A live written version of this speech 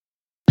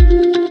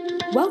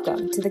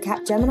Welcome to the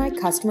Capgemini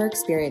Customer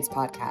Experience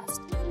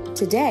Podcast.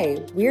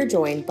 Today, we're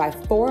joined by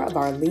 4 of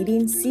our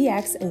leading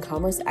CX and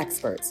commerce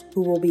experts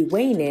who will be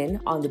weighing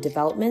in on the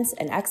developments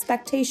and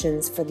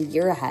expectations for the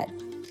year ahead,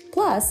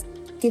 plus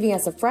giving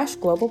us a fresh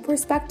global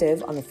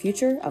perspective on the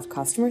future of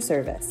customer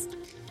service.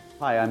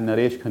 Hi, I'm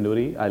Naresh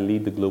Khanduri. I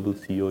lead the global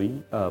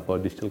COE for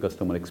digital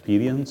customer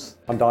experience.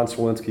 I'm Don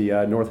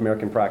Swolinsky, North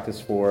American practice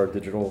for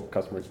digital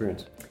customer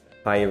experience.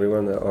 Hi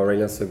everyone,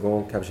 Aurélien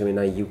Segon,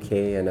 Capgemini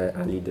UK, and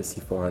I lead the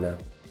C4HANA.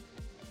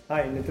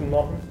 Hi, Nitin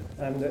Mohan.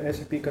 I'm the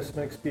SAP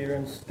Customer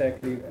Experience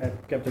Tech Lead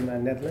at Capgemini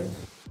Netherlands.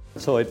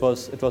 So it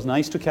was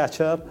nice to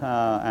catch up,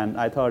 and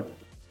I thought,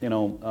 we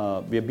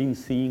have been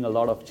seeing a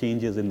lot of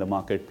changes in the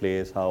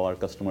marketplace, how our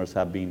customers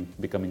have been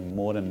becoming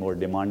more and more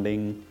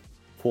demanding,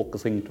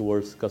 focusing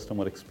towards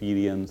customer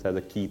experience as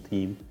a key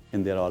theme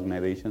in their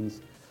organizations.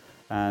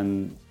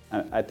 And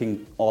I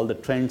think all the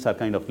trends are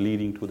kind of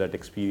leading to that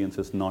experience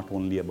is not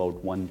only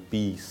about one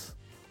piece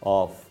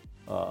of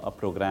a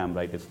program,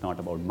 right? It's not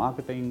about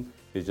marketing,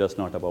 it's just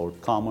not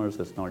about commerce,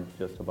 it's not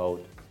just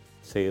about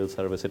sales,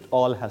 service. It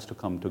all has to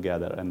come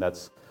together, and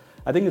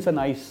I think it's a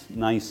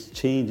nice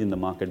change in the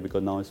market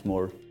because now it's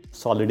more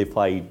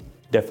solidified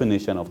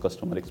definition of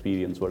customer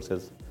experience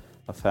versus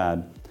a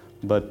fad.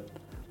 But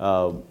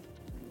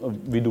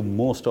we do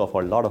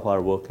a lot of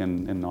our work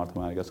in North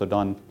America. So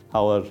Don,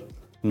 how are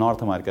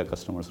North America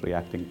customers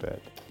reacting to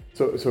it?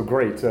 So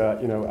great.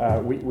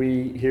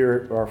 We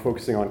here are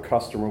focusing on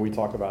customer. We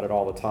talk about it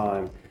all the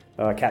time.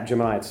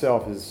 Capgemini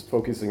itself is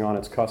focusing on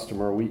its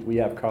customer. We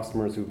have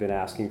customers who've been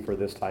asking for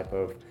this type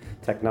of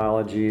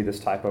technology,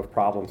 this type of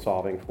problem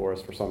solving for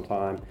us for some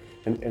time,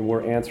 and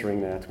we're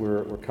answering that.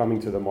 We're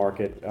coming to the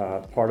market.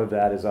 Part of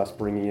that is us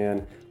bringing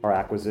in our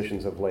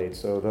acquisitions of late.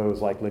 So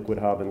those like Liquid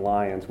Hub and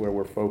Lions, where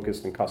we're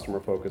focused and customer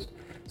focused.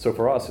 So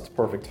for us, it's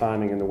perfect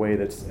timing in the way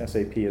that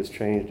SAP has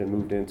changed and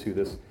moved into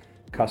this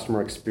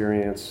customer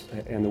experience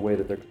and the way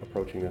that they're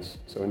approaching this.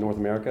 So in North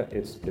America,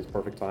 it's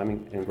perfect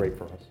timing and great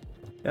for us.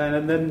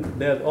 And then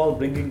they're all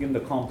bringing in the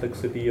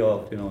complexity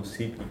of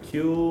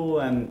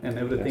CPQ and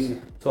everything. Yes.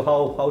 So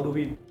how do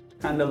we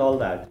handle all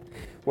that?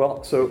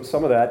 Well, so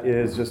some of that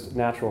is just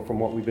natural from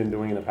what we've been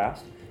doing in the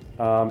past.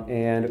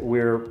 And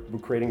we're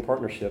creating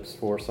partnerships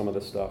for some of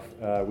this stuff.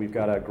 We've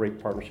got a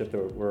great partnership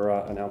that we're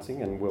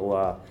announcing, and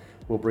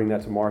we'll bring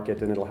that to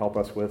market, and it'll help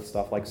us with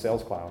stuff like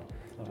Sales Cloud.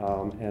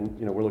 And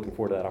we're looking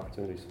forward to that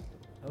opportunities.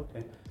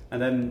 Okay.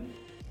 And then,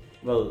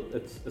 well,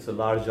 it's a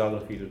large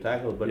geography to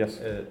tackle, but yes.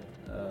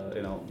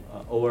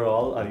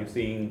 Overall, are you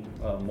seeing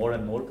more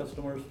and more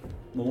customers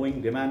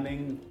moving,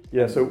 demanding?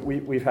 Yeah, so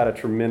we've had a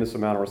tremendous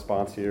amount of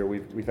response here.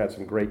 We've had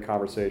some great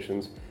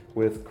conversations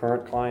with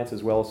current clients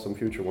as well as some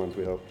future ones,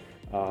 we hope.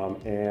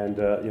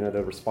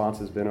 The response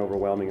has been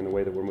overwhelming in the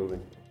way that we're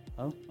moving.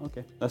 Oh,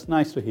 okay. That's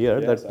nice to hear.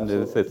 Yes,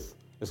 that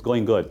it's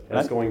going good. Right?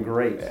 It's going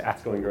great. Yeah.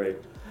 It's going great.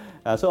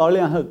 So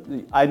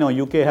Aurélien, I know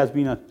UK has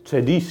been a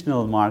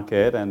traditional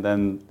market, and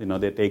then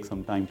they take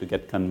some time to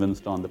get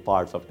convinced on the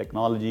parts of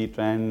technology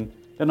trend.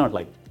 They're not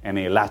like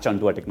any latch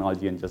onto a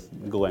technology and just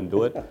go and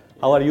do it.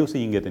 How are you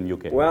seeing it in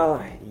UK?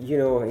 Well,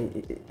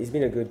 it's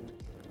been a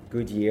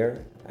good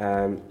year,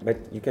 but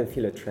you can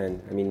feel a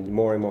trend. I mean,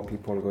 more and more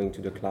people are going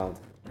to the cloud,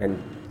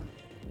 and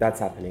that's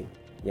happening.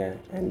 Yeah,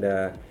 and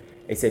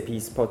SAP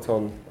is spot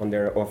on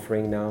their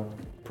offering now,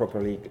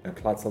 properly a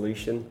cloud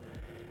solution,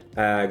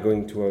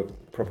 going to a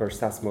proper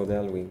SaaS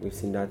model. We've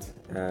seen that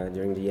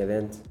during the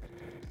event.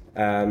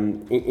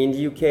 In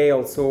the UK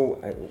also,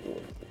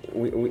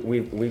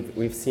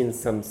 we've seen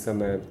some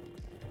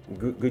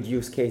good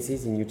use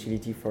cases in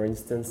utility, for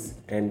instance,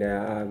 and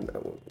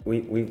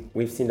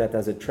we've seen that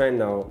as a trend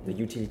now. The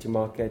utility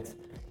market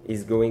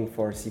is going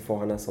for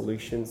C4HANA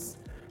solutions,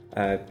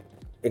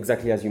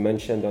 exactly as you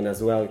mentioned on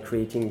as well,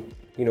 creating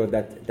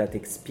that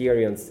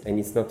experience, and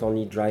it's not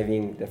only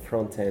driving the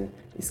front end,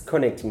 it's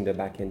connecting the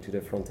back end to the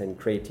front end,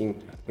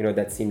 creating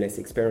that seamless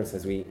experience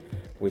as we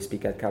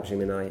speak at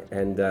Capgemini.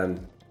 And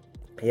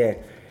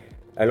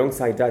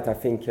alongside that, I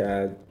think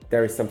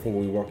there is something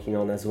we're working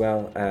on as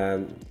well,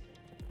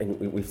 and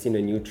we've seen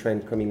a new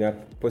trend coming up,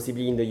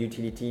 possibly in the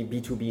utility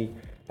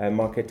B2B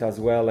market as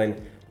well, and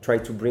try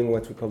to bring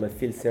what we call the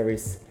field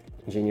service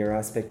engineer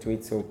aspect to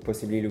it, so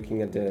possibly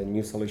looking at the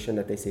new solution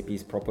that SAP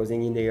is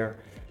proposing in there.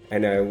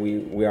 And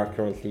we are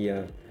currently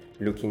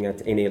looking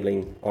at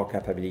enabling our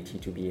capability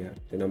to be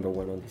the number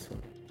one on this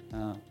one.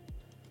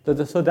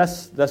 So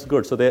that's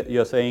good. So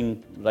you're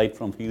saying right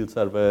from field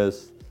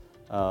service,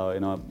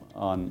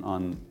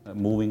 on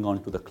moving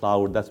on to the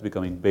cloud, that's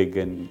becoming big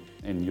in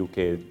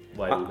UK.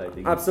 I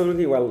think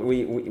absolutely. Well,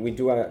 we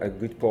do a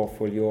good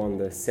portfolio on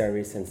the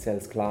service and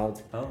sales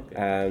cloud. Oh, okay.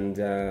 And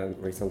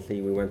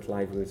recently we went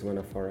live with one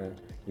of our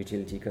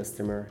utility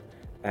customer.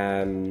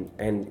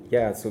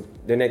 So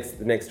the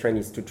next trend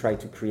is to try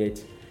to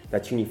create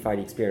that unified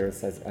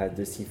experience as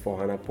the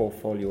C4HANA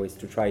portfolio is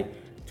to try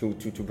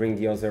to bring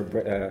the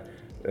other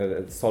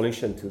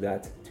solution to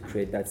that, to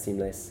create that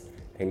seamless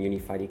and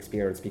unified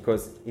experience,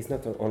 because it's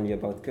not only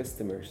about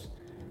customers.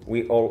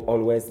 We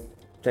always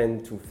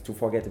tend to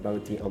forget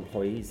about the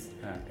employees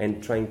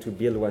and trying to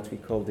build what we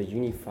call the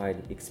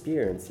unified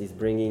experience is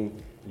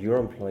bringing your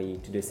employee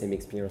to the same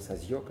experience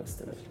as your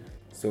customers.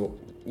 So,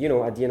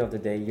 at the end of the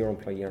day, your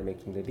employee are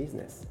making the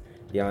business.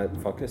 They are,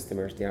 for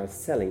customers, they are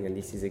selling, and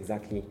this is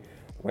exactly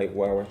why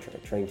we're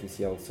trying to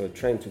see also,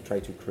 trying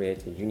to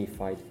create a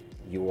unified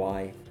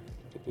UI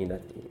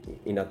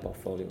in that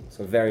portfolio.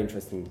 So very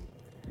interesting.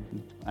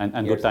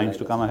 And good times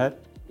to come ahead?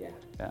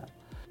 Yeah.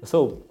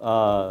 So,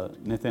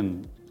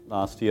 Nitin,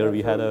 last year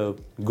we had a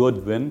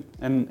good win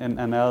in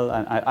NL,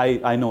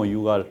 and I know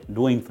you are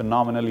doing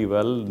phenomenally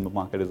well. The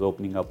market is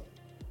opening up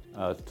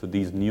to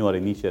these newer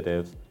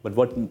initiatives. But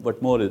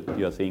what more is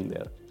you are seeing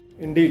there?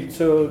 Indeed.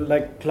 So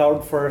like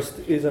cloud first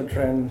is a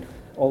trend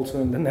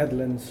also in the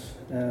Netherlands.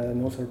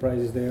 No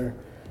surprises there.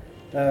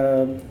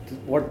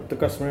 What the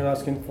customer is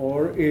asking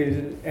for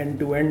is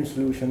end-to-end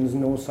solutions,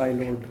 no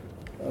siloed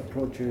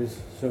approaches.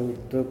 So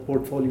the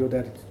portfolio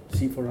that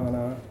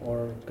C4HANA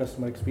or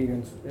customer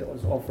experience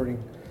is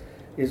offering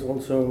is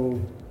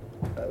also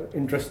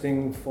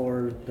interesting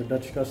for the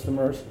Dutch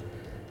customers.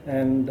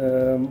 And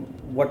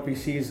what we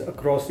see is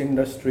across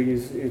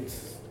industries,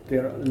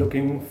 they're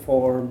looking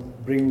for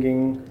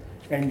bringing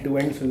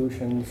end-to-end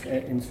solutions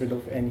instead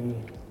of any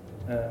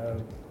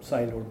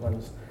siloed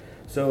ones.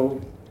 So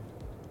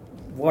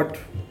what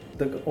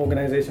the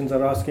organizations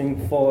are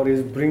asking for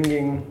is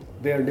bringing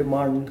their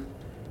demand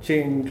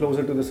chain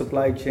closer to the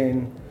supply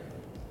chain,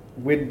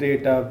 with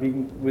data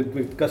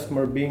with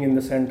customer being in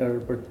the center,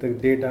 but the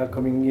data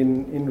coming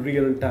in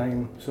real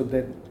time, so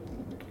that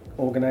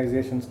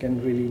organizations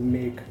can really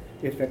make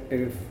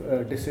effective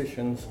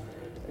decisions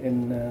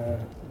in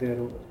their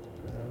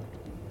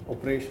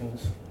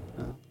operations.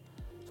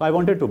 So I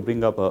wanted to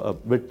bring up a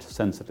bit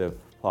sensitive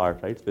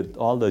part, right? With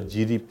all the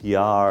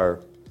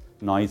GDPR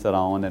noise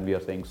around, and we are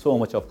saying so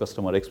much of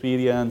customer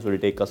experience, we'll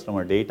take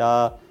customer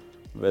data,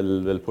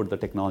 we'll put the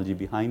technology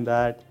behind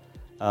that.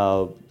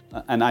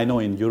 And I know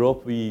in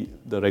Europe, the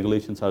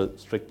regulations are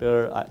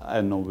stricter. I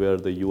don't know where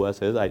the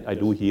US is. I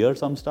do hear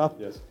some stuff.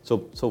 Yes. So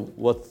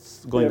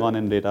what's going on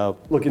in data?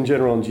 Look, in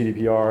general, in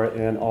GDPR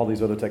and all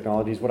these other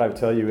technologies, what I would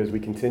tell you is we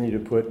continue to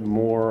put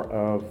more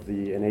of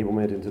the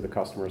enablement into the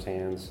customer's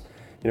hands.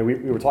 We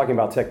were talking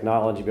about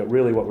technology, but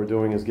really what we're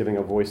doing is giving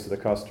a voice to the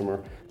customer.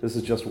 This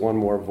is just one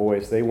more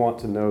voice. They want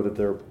to know that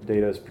their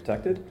data is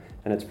protected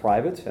and it's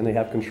private and they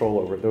have control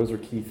over it. Those are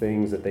key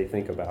things that they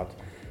think about.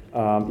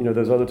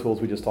 Those other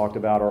tools we just talked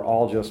about are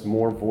all just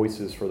more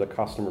voices for the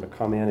customer to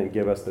come in and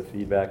give us the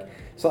feedback.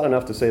 It's not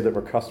enough to say that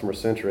we're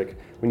customer-centric.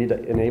 We need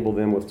to enable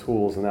them with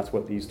tools, and that's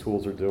what these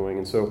tools are doing.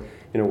 And so,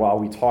 while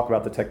we talk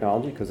about the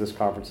technology, because this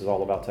conference is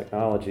all about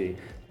technology,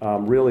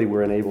 really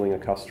we're enabling a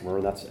customer,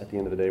 and that's at the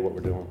end of the day what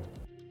we're doing.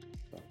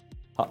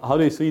 How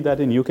do you see that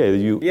in UK?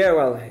 Yeah,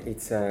 well,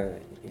 it's an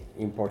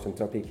important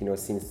topic.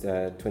 Since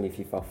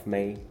 25th of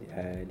May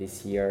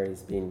this year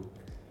has been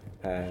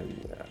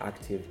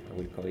active, I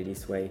will call it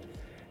this way.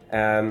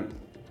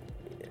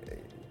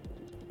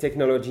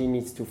 Technology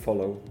needs to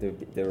follow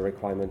the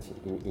requirements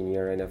in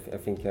here, and I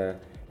think there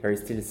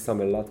is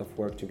still a lot of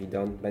work to be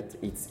done, but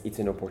it's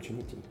an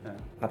opportunity. Yeah.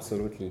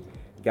 Absolutely.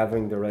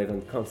 Gathering the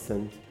relevant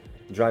consent,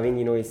 driving,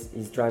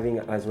 is driving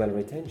as well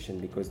retention,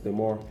 because the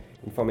more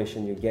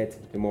information you get,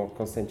 the more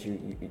consent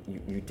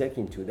you take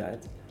into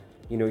that.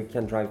 You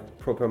can drive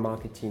proper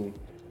marketing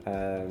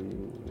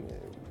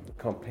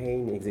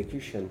campaign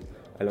execution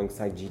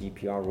alongside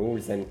GDPR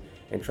rules, and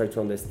try to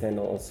understand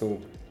also,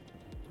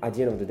 at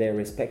the end of the day,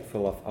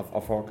 respectful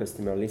of our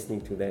customer,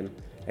 listening to them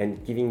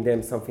and giving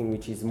them something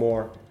which is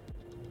more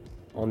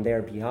on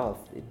their behalf.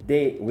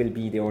 They will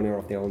be the owner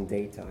of their own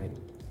data, and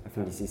I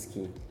think this is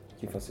key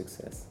for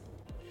success.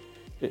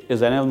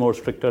 Is NL more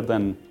stricter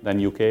than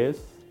UK is?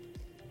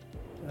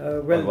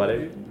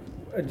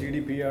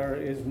 GDPR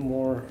is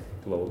more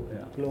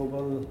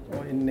global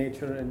in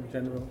nature in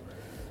general.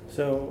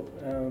 So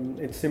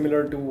it's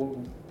similar to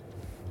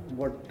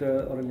what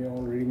Aurélien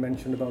already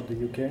mentioned about the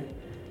UK.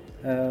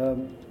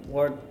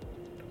 What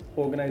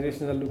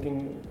organizations are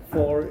looking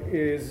for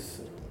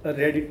is a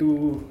ready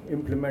to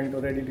implement or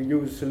ready to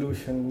use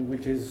solution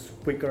which is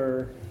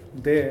quicker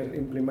there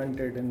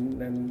implemented,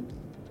 and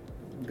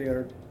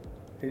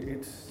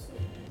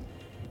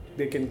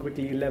they can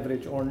quickly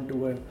leverage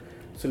onto a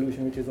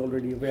solution which is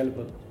already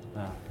available.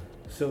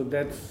 So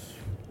that's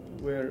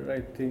where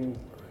I think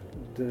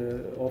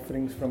the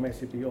offerings from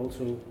SAP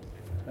also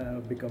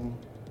become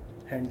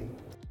handy.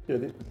 Yeah,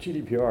 the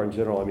GDPR in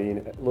general,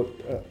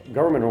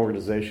 government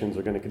organizations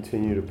are going to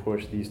continue to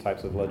push these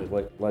types of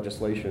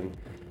legislation,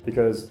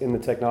 because in the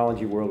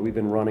technology world, we've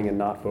been running and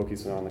not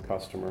focusing on the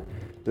customer.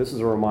 This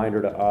is a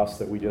reminder to us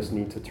that we just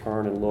need to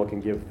turn and look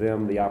and give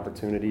them the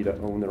opportunity to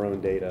own their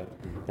own data.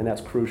 And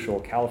that's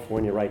crucial.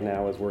 California right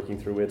now is working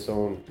through its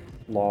own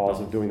laws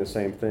of doing the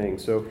same thing.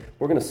 So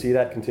we're going to see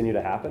that continue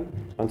to happen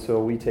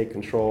until we take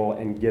control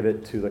and give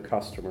it to the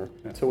customer.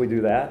 Until we do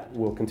that,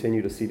 we'll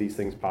continue to see these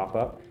things pop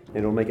up. And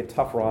it'll make it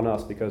tougher on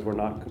us because we're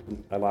not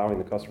allowing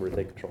the customer to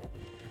take control.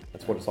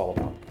 That's what it's all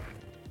about.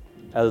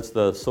 else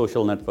the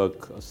social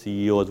network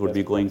CEOs would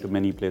be going to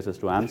many places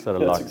to answer a lot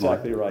more. That's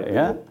exactly right.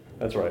 Yeah,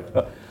 that's right.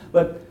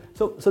 But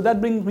so that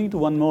brings me to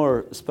one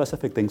more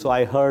specific thing. So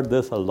I heard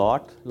this a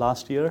lot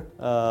last year,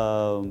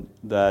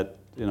 that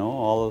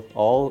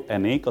all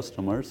NA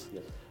customers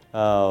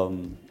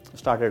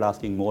started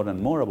asking more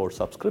and more about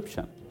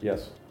subscription.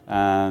 Yes.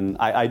 And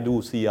I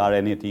do see our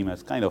NA team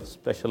as kind of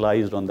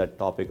specialized on that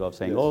topic of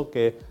saying, Yes.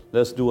 okay,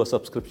 let's do a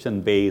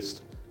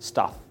subscription-based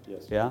stuff.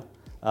 Yes. Yeah.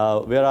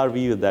 Where are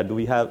we with that?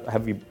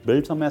 Have we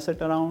built some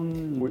asset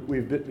around?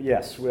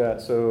 Yes.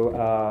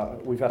 So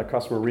we've had a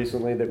customer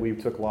recently that we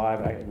took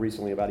live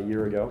recently about a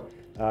year ago,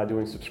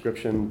 doing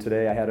subscription.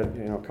 Today I had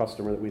a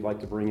customer that we'd like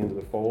to bring into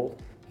the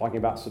fold, talking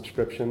about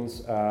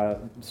subscriptions,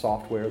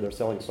 software. They're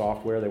selling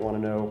software. They want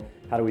to know,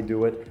 how do we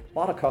do it? A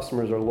lot of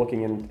customers are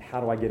looking in,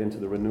 how do I get into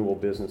the renewal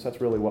business?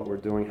 That's really what we're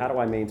doing. How do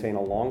I maintain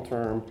a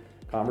long-term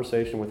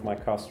conversation with my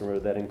customer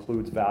that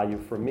includes value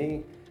for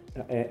me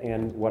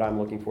and what I'm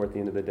looking for at the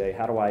end of the day?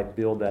 How do I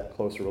build that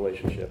closer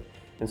relationship?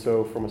 And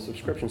so from a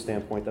subscription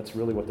standpoint, that's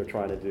really what they're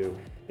trying to do.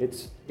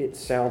 It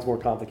sounds more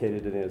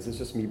complicated than it is. It's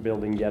just me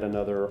building yet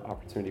another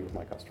opportunity with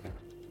my customer.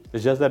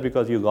 It's just that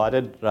because you got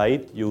it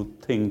right, you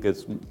think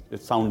it's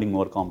sounding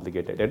more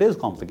complicated. It is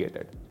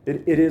complicated.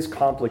 It is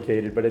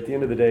complicated, but at the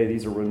end of the day,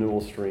 these are renewal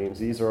streams.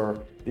 These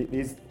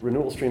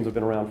renewal streams have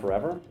been around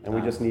forever, and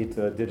we just need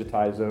to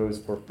digitize those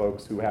for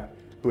folks who have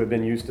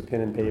been used to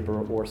pen and paper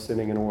or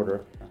sending an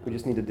order. We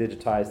just need to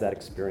digitize that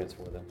experience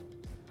for them.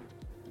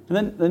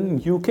 And then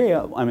in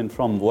UK, I mean,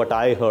 from what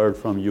I heard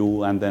from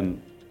you and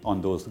then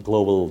on those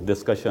global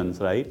discussions,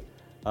 right?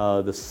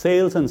 The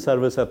sales and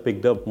service have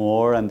picked up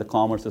more, and the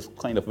commerce is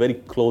kind of very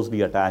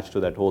closely attached to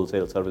that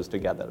wholesale service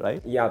together,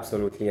 right? Yeah,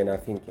 absolutely. And I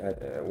think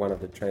one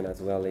of the trends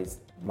as well is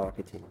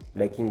marketing,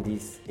 making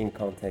this in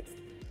context.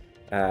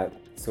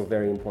 So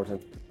very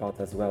important part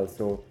as well.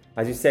 So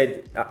as you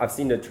said, I've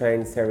seen the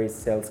trend, service,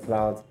 sales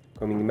cloud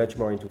coming much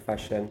more into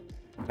fashion,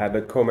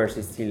 but commerce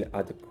is still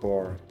at the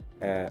core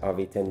of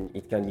it, and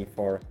it can be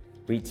for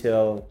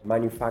retail,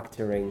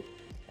 manufacturing,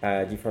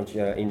 different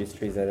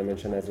industries that I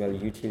mentioned as well,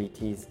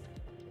 utilities.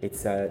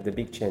 It's the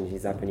big change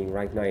is happening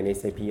right now in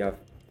SAP. I've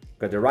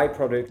got the right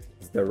product,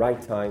 it's the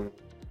right time,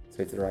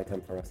 so it's the right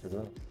time for us as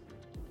well.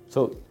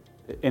 So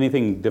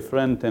anything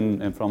different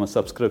in from a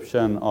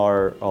subscription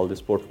or all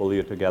this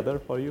portfolio together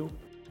for you?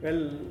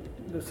 Well,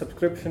 the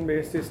subscription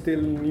base is still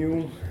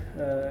new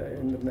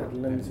in the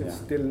Netherlands. It's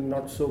still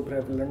not so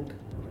prevalent,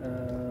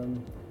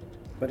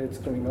 but it's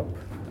coming up.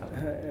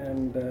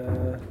 And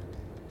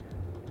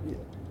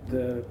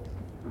the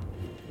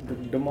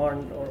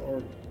demand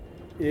or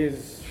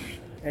is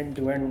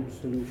end-to-end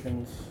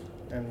solutions,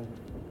 and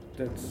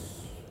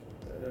that's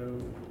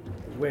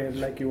where,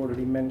 like you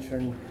already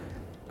mentioned,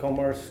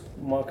 commerce,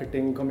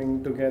 marketing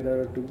coming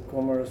together to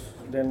commerce,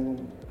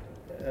 then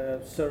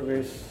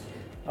service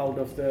out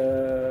of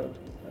the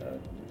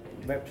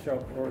web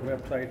shop or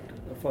website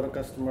for a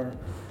customer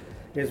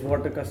is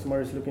what the customer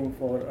is looking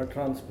for, a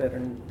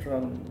transparent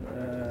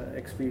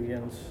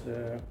experience.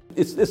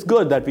 It's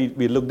good that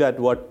we looked at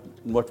what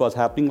was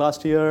happening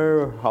last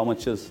year, how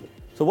much is.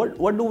 So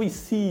what do we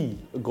see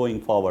going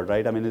forward,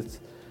 right? I mean,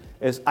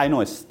 I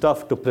know it's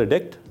tough to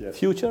predict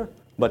future,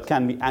 but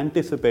can we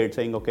anticipate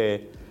saying,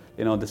 okay,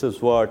 this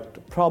is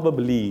what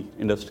probably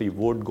industry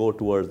would go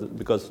towards,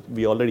 because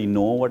we already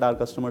know what our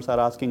customers are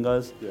asking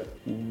us. Yeah.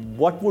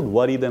 What would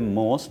worry them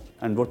most,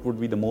 and what would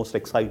be the most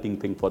exciting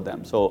thing for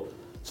them? So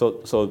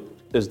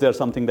is there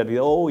something that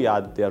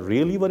they are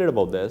really worried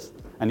about this,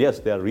 and yes,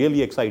 they are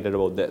really excited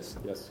about this.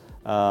 Yes.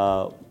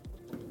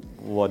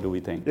 What do we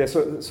think? Yeah,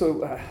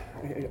 so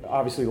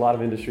obviously a lot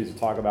of industries to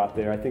talk about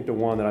there. I think the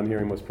one that I'm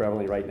hearing most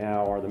prevalently right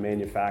now are the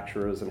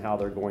manufacturers and how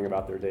they're going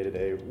about their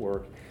day-to-day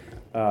work.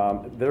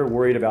 They're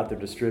worried about their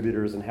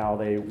distributors and how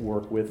they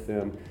work with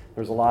them.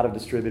 There's a lot of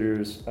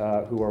distributors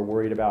who are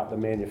worried about the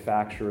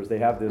manufacturers. They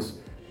have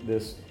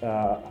this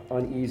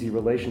uneasy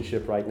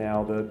relationship right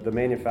now. The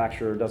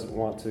manufacturer doesn't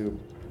want to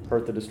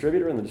hurt the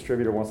distributor, and the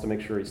distributor wants to make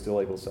sure he's still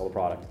able to sell the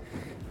product.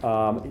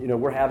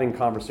 We're having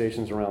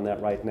conversations around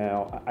that right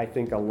now. I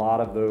think a lot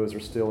of those are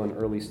still in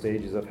early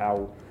stages of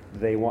how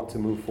they want to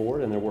move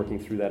forward, and they're working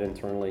through that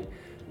internally.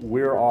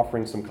 We're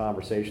offering some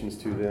conversations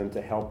to them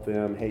to help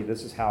them. Hey,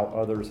 this is how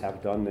others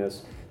have done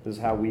this. This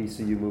is how we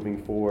see you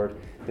moving forward.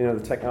 The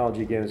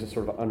technology, again, is just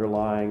sort of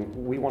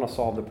underlying. We want to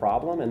solve the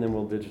problem, and then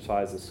we'll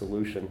digitize the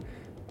solution.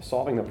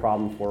 Solving the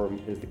problem for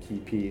them is the key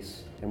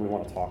piece, and we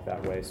want to talk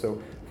that way.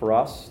 So for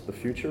us, the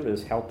future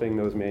is helping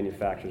those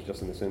manufacturers,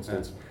 just in this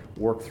instance,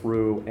 work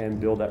through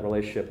and build that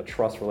relationship, a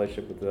trust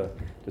relationship with the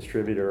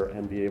distributor,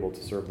 and be able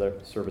to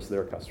service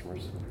their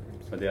customers.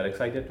 So they are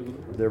excited to do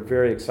that? They're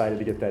very excited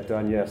to get that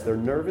done, yes. They're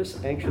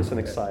nervous, anxious, and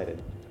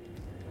excited.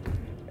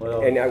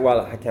 Well,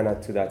 I can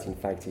add to that. In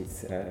fact,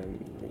 it's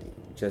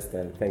just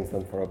thanks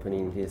Don for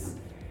opening this.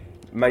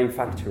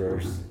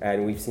 Manufacturers,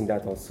 and we've seen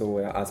that also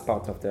as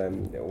part of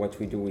what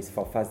we do is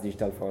for fast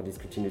digital for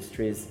discrete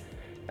industries.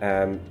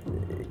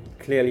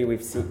 Clearly,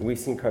 we've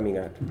seen coming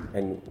up,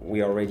 and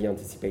we're already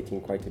anticipating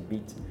quite a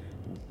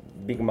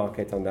big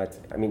market on that.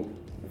 I mean,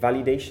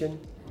 validation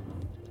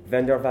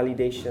vendor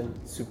validation,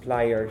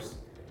 suppliers,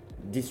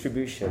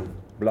 distribution,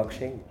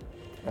 blockchain,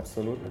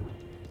 absolutely.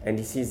 And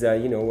this is,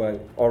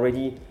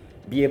 already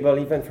be able,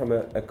 even from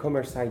a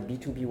commerce side,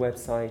 B2B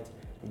website,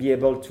 be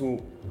able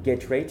to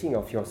get rating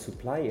of your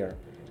supplier,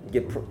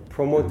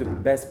 promote the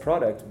best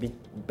product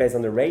based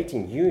on the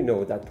rating. You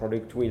know that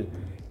product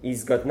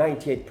is got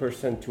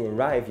 98% to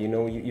arrive.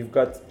 You've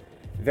got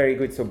very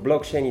good. So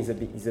blockchain is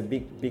a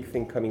big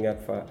thing coming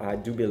up. I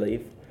do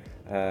believe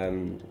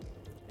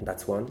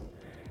that's one.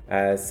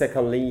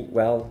 Secondly,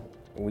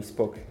 we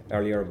spoke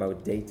earlier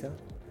about data,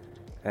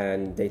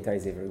 and data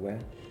is everywhere.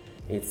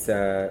 It's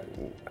I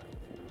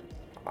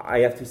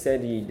have to say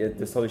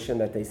the solution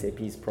that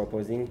SAP is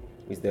proposing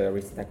with the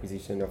recent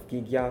acquisition of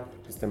Gigya,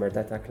 Customer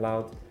Data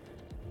Cloud,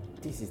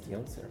 this is the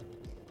answer.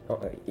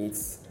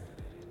 It's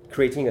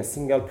creating a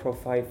single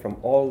profile from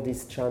all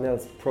these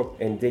channels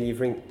and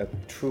delivering a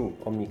true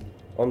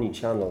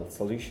omni-channel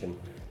solution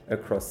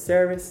across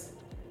service,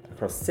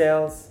 across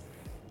sales,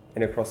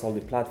 and across all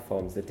the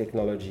platforms, the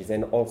technologies,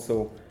 and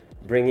also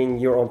bringing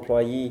your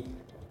employee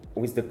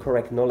with the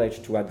correct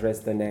knowledge to address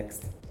the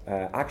next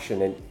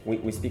action. And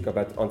we speak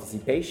about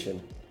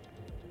anticipation.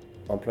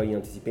 Employee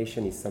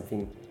anticipation is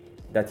something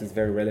that is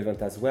very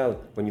relevant as well.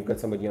 When you've got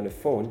somebody on the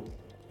phone,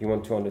 you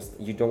want to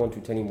understand. You don't want to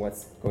tell him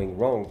what's going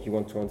wrong. You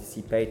want to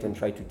anticipate and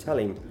try to tell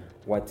him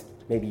what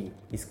maybe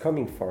is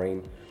coming for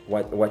him.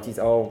 What is,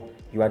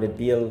 you had a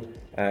bill.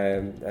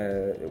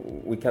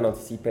 We can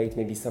anticipate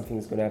maybe something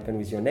is going to happen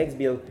with your next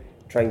bill.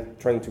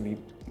 Trying to be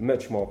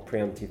much more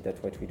preemptive than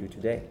what we do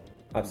today.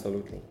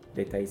 Absolutely,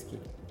 data is key.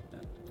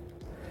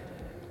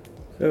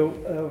 So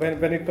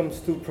when it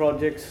comes to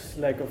projects,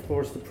 of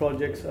course the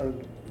projects are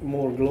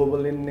more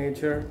global in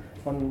nature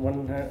on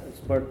one hand,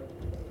 but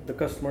the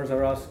customers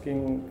are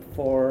asking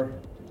for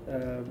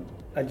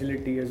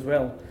agility as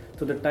well.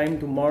 So the time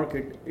to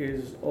market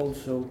is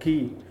also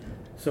key.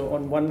 So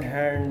on one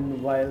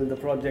hand, while the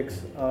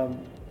projects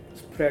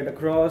spread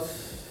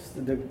across,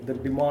 the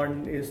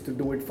demand is to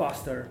do it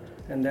faster,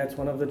 and that's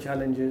one of the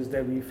challenges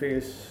that we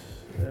face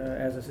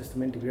as a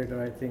system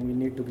integrator. I think we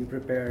need to be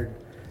prepared,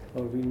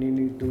 or we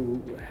need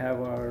to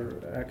have our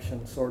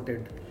action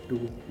sorted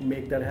to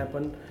make that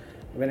happen.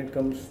 When it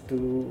comes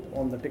to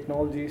on the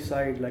technology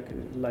side,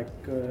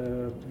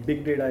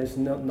 big data is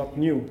not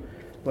new,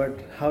 but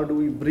how do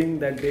we bring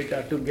that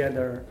data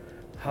together?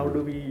 How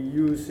do we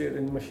use it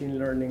in machine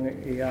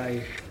learning,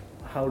 AI?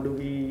 How do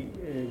we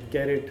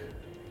get it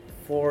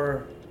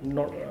for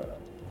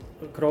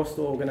across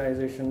the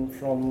organization,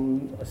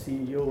 from a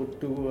CEO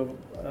to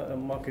a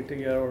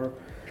marketer, or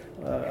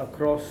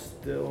across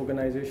the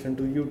organization,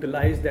 to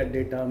utilize that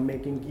data,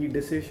 making key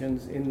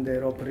decisions in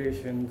their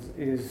operations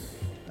is,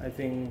 I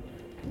think,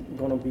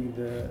 going to be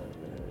the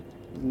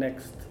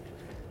next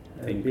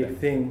big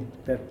thing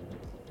that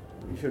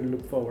we should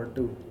look forward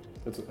to.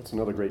 That's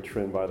another great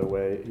trend, by the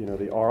way.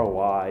 The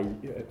ROI,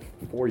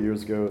 4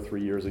 years ago,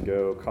 3 years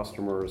ago,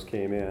 customers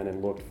came in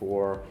and looked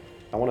for,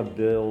 I want to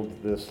build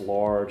this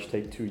large,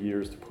 take 2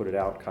 years to put it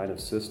out kind of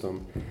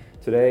system.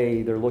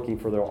 Today, they're looking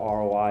for their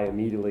ROI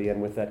immediately,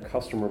 and with that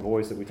customer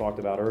voice that we talked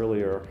about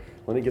earlier,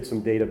 let me get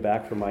some data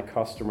back from my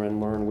customer and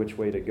learn which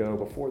way to go.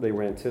 Before, they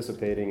were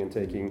anticipating and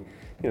taking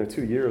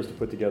 2 years to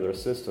put together a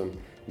system.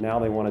 Now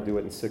they want to do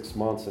it in 6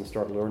 months and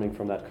start learning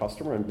from that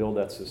customer and build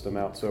that system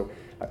out. So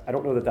I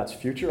don't know that that's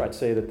future. I'd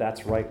say that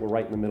that's right. We're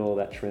right in the middle of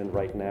that trend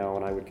right now,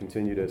 and I would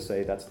continue to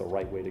say that's the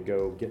right way to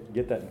go.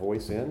 Get that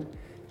voice in,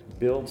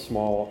 build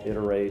small,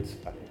 iterate.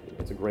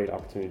 It's a great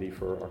opportunity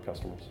for our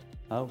customers.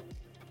 Oh,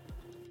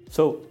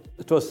 so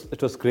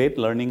it was great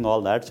learning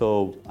all that.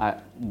 So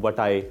what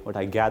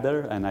I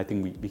gather, and I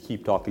think we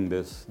keep talking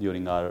this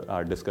during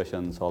our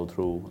discussions all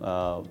through,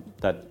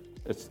 that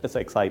it's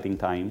an exciting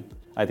time.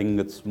 I think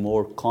it's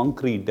more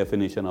concrete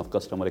definition of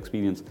customer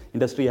experience.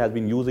 Industry has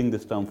been using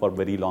this term for a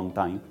very long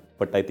time,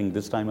 but I think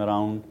this time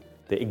around,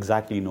 they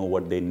exactly know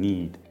what they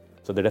need.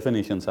 So the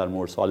definitions are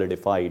more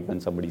solidified when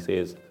somebody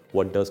says,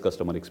 what does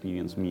customer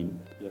experience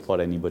mean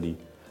for anybody?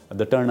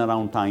 The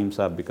turnaround times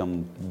have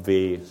become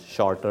way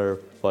shorter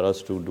for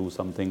us to do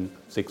something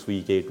 6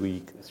 week, 8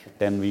 week,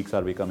 10 weeks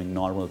are becoming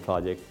normal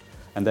project.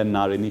 And then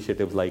our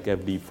initiatives like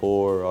FD4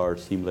 or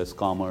seamless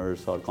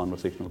commerce or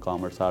conversational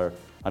commerce are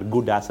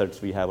good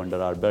assets we have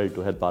under our belt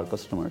to help our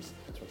customers.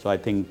 So I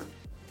think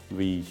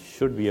we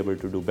should be able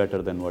to do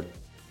better than what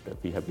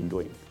we have been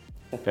doing.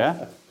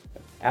 Yeah?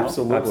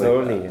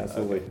 Absolutely.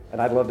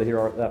 And I'd love to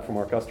hear that from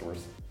our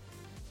customers.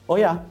 Oh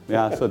yeah.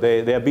 So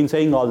they have been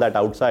saying all that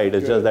outside.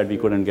 It's just that we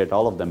couldn't get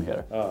all of them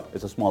here.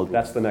 It's a small group.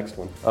 That's the next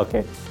one.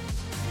 Okay.